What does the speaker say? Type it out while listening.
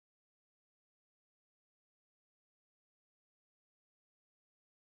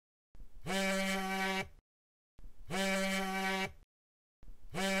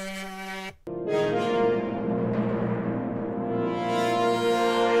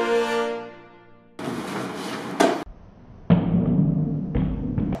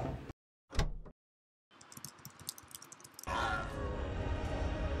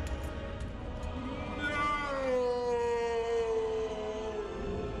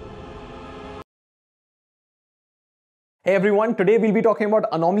Hey everyone, today we'll be talking about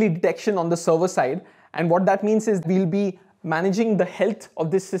anomaly detection on the server side, and what that means is we'll be managing the health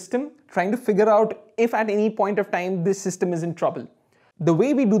of this system, trying to figure out if at any point of time this system is in trouble. The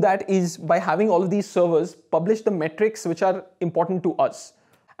way we do that is by having all of these servers publish the metrics which are important to us.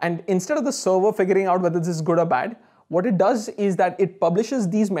 And instead of the server figuring out whether this is good or bad, what it does is that it publishes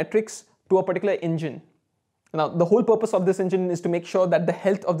these metrics to a particular engine. Now, the whole purpose of this engine is to make sure that the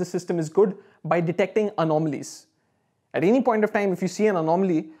health of the system is good by detecting anomalies. At any point of time, if you see an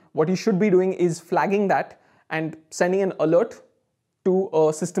anomaly, what you should be doing is flagging that and sending an alert to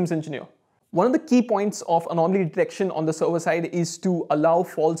a systems engineer. One of the key points of anomaly detection on the server side is to allow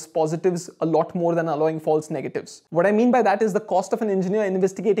false positives a lot more than allowing false negatives. What I mean by that is the cost of an engineer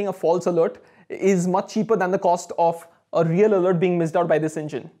investigating a false alert is much cheaper than the cost of a real alert being missed out by this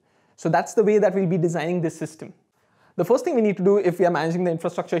engine. So that's the way that we'll be designing this system. The first thing we need to do if we are managing the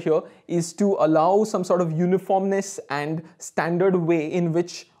infrastructure here is to allow some sort of uniformness and standard way in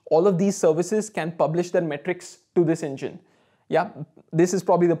which all of these services can publish their metrics to this engine. Yeah, this is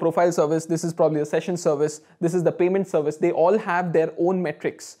probably the profile service, this is probably the session service, this is the payment service. They all have their own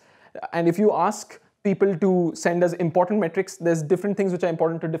metrics. And if you ask people to send us important metrics, there's different things which are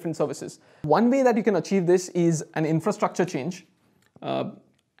important to different services. One way that you can achieve this is an infrastructure change,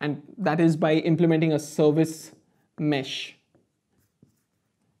 and that is by implementing a service mesh,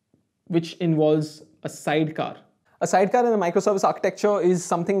 which involves a sidecar. A sidecar in a microservice architecture is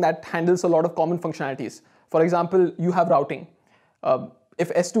something that handles a lot of common functionalities. For example, you have routing.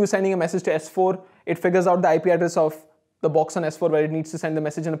 If S2 is sending a message to S4, it figures out the IP address of the box on S4 where it needs to send the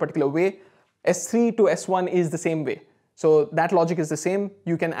message in a particular way. S3 to S1 is the same way. So that logic is the same.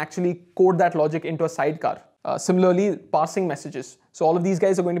 You can actually code that logic into a sidecar. Similarly, parsing messages. So all of these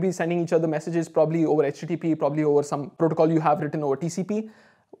guys are going to be sending each other messages probably over HTTP, probably over some protocol you have written over TCP.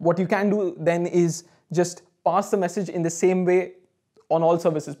 What you can do then is just parse the message in the same way on all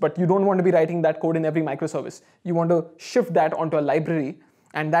services, but you don't want to be writing that code in every microservice. You want to shift that onto a library,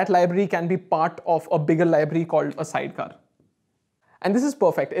 and that library can be part of a bigger library called a sidecar. And this is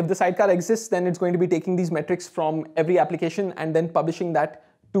perfect. If the sidecar exists, then it's going to be taking these metrics from every application and then publishing that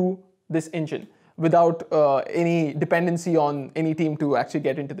to this engine, without any dependency on any team to actually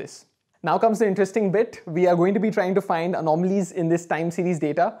get into this. Now comes the interesting bit. We are going to be trying to find anomalies in this time series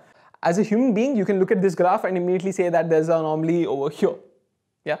data. As a human being, you can look at this graph and immediately say that there's an anomaly over here.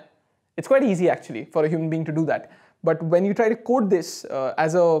 Yeah, it's quite easy actually for a human being to do that. But when you try to code this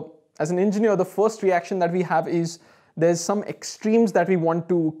as an engineer, the first reaction that we have is there's some extremes that we want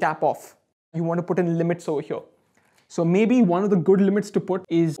to cap off. You want to put in limits over here. So maybe one of the good limits to put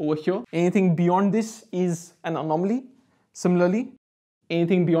is over here. Anything beyond this is an anomaly. Similarly,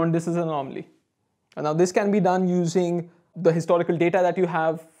 anything beyond this is an anomaly. And now this can be done using the historical data that you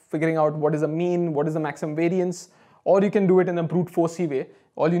have, figuring out what is the mean, what is the maximum variance, or you can do it in a brute forcey way.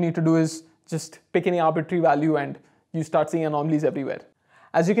 All you need to do is just pick any arbitrary value and you start seeing anomalies everywhere.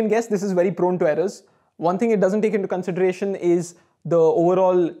 As you can guess, this is very prone to errors. One thing it doesn't take into consideration is the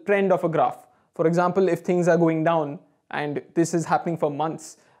overall trend of a graph. For example, if things are going down and this is happening for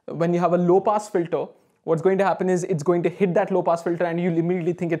months, when you have a low pass filter, what's going to happen is it's going to hit that low pass filter and you'll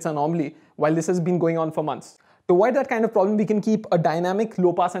immediately think it's an anomaly while this has been going on for months. To avoid that kind of problem, we can keep a dynamic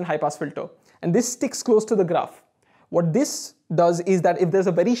low pass and high pass filter. And this sticks close to the graph. What this does is that if there's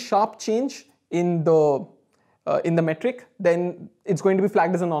a very sharp change in the metric, then it's going to be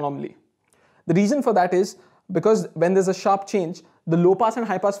flagged as an anomaly. The reason for that is because when there's a sharp change, the low pass and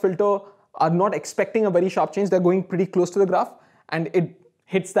high pass filter are not expecting a very sharp change. They're going pretty close to the graph and it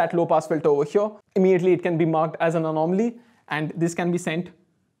hits that low pass filter over here. Immediately it can be marked as an anomaly and this can be sent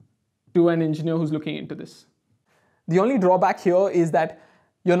to an engineer who's looking into this. The only drawback here is that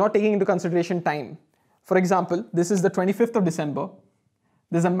you're not taking into consideration time. For example, this is the 25th of December.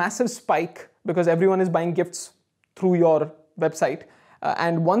 There's a massive spike because everyone is buying gifts through your website.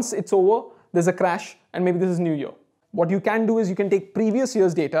 And once it's over, there's a crash and maybe this is New Year. What you can do is you can take previous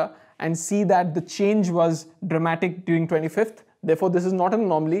year's data and see that the change was dramatic during 25th. Therefore, this is not an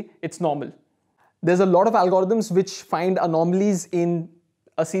anomaly, it's normal. There's a lot of algorithms which find anomalies in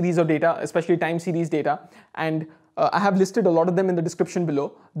a series of data, especially time series data. And I have listed a lot of them in the description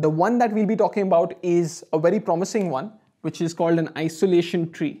below. The one that we'll be talking about is a very promising one, which is called an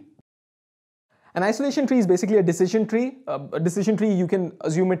isolation tree. An isolation tree is basically a decision tree. A decision tree, you can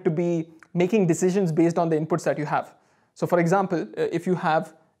assume it to be making decisions based on the inputs that you have. So for example, if you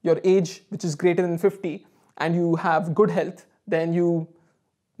have your age, which is greater than 50, and you have good health, then you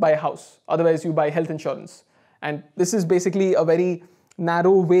buy a house. Otherwise, you buy health insurance. And this is basically a very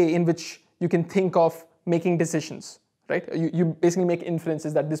narrow way in which you can think of making decisions, right? You basically make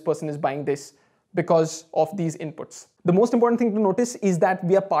inferences that this person is buying this because of these inputs. The most important thing to notice is that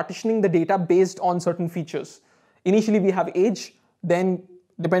we are partitioning the data based on certain features. Initially, we have age, then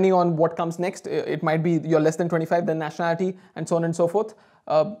depending on what comes next, it might be you're less than 25, then nationality, and so on and so forth.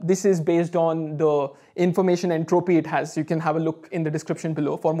 This is based on the information entropy it has. You can have a look in the description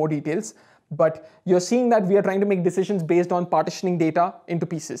below for more details. But you're seeing that we are trying to make decisions based on partitioning data into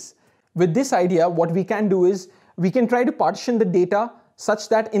pieces. With this idea, what we can do is we can try to partition the data such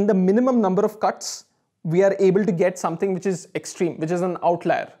that in the minimum number of cuts, we are able to get something which is extreme, which is an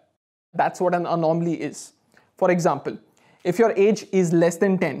outlier. That's what an anomaly is. For example, if your age is less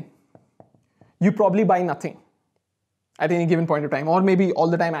than 10, you probably buy nothing at any given point of time, or maybe all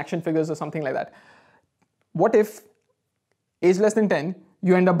the time action figures or something like that. What if age less than 10,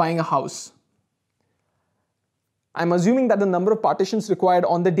 you end up buying a house? I'm assuming that the number of partitions required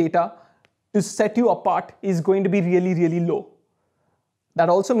on the data to set you apart is going to be really, really low. That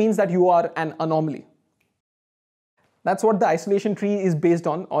also means that you are an anomaly. That's what the isolation tree is based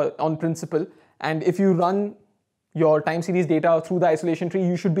on principle. And if you run your time series data through the isolation tree,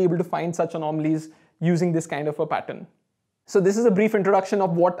 you should be able to find such anomalies using this kind of a pattern. So this is a brief introduction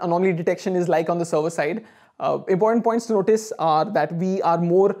of what anomaly detection is like on the server side. Important points to notice are that we are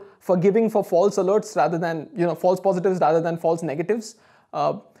more forgiving for false alerts rather than, false positives rather than false negatives.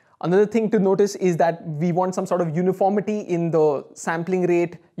 Another thing to notice is that we want some sort of uniformity in the sampling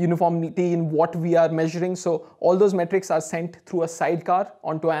rate, uniformity in what we are measuring. So all those metrics are sent through a sidecar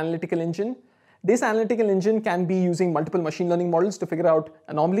onto an analytical engine. This analytical engine can be using multiple machine learning models to figure out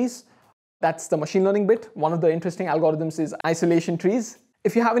anomalies. That's the machine learning bit. One of the interesting algorithms is isolation trees.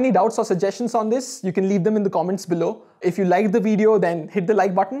 If you have any doubts or suggestions on this, you can leave them in the comments below. If you liked the video, then hit the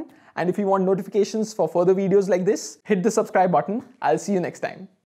like button. And if you want notifications for further videos like this, hit the subscribe button. I'll see you next time.